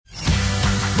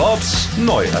Bobs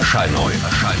Neuerscheinung.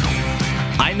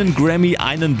 Einen Grammy,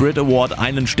 einen Brit Award,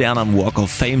 einen Stern am Walk of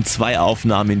Fame, 2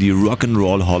 Aufnahmen in die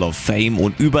Rock'n'Roll Hall of Fame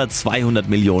und über 200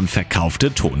 Millionen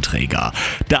verkaufte Tonträger.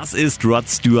 Das ist Rod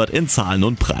Stewart in Zahlen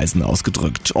und Preisen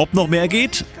ausgedrückt. Ob noch mehr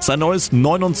geht? Sein neues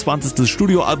 29.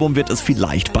 Studioalbum wird es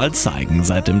vielleicht bald zeigen.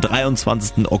 Seit dem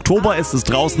 23. Oktober ist es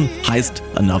draußen, heißt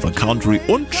Another Country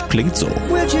und klingt so.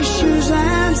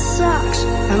 Batman,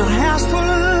 Superman,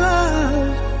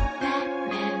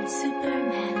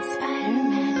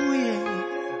 Spider-Man.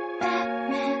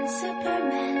 Batman,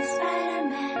 Superman,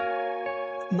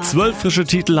 Spider-Man. 12 frische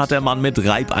Titel hat der Mann mit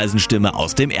Reibeisenstimme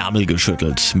aus dem Ärmel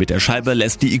geschüttelt. Mit der Scheibe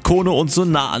lässt die Ikone uns so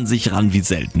nah an sich ran wie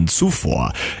selten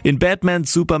zuvor. In Batman,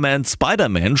 Superman,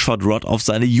 Spider-Man schaut Rod auf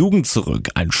seine Jugend zurück.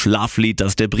 Ein Schlaflied,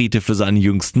 das der Brite für seinen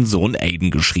jüngsten Sohn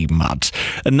Aiden geschrieben hat.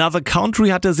 Another Country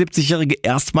hat der 70-Jährige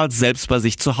erstmals selbst bei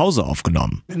sich zu Hause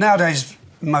aufgenommen.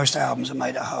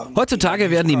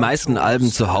 Heutzutage werden die meisten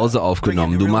Alben zu Hause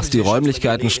aufgenommen. Du machst die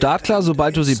Räumlichkeiten startklar,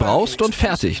 sobald du sie brauchst und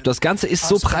fertig. Das Ganze ist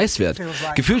so preiswert.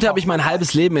 Gefühlt habe ich mein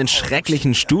halbes Leben in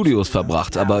schrecklichen Studios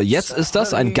verbracht, aber jetzt ist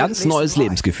das ein ganz neues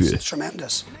Lebensgefühl.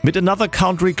 Mit Another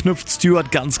Country knüpft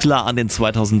Stewart ganz klar an den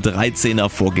 2013er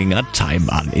Vorgänger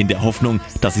Time an, in der Hoffnung,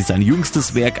 dass sich sein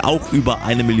jüngstes Werk auch über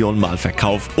 1 Million Mal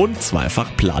verkauft und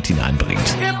 2-fach Platin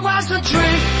einbringt.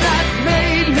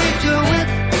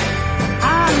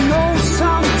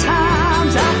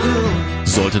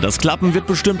 Sollte das klappen, wird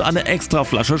bestimmt eine extra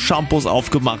Flasche Shampoos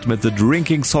aufgemacht. Mit The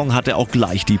Drinking Song hat er auch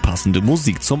gleich die passende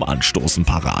Musik zum Anstoßen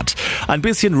parat. Ein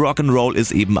bisschen Rock'n'Roll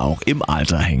ist eben auch im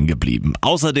Alter hängen geblieben.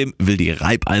 Außerdem will die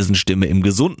Reibeisenstimme im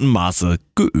gesunden Maße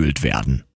geölt werden.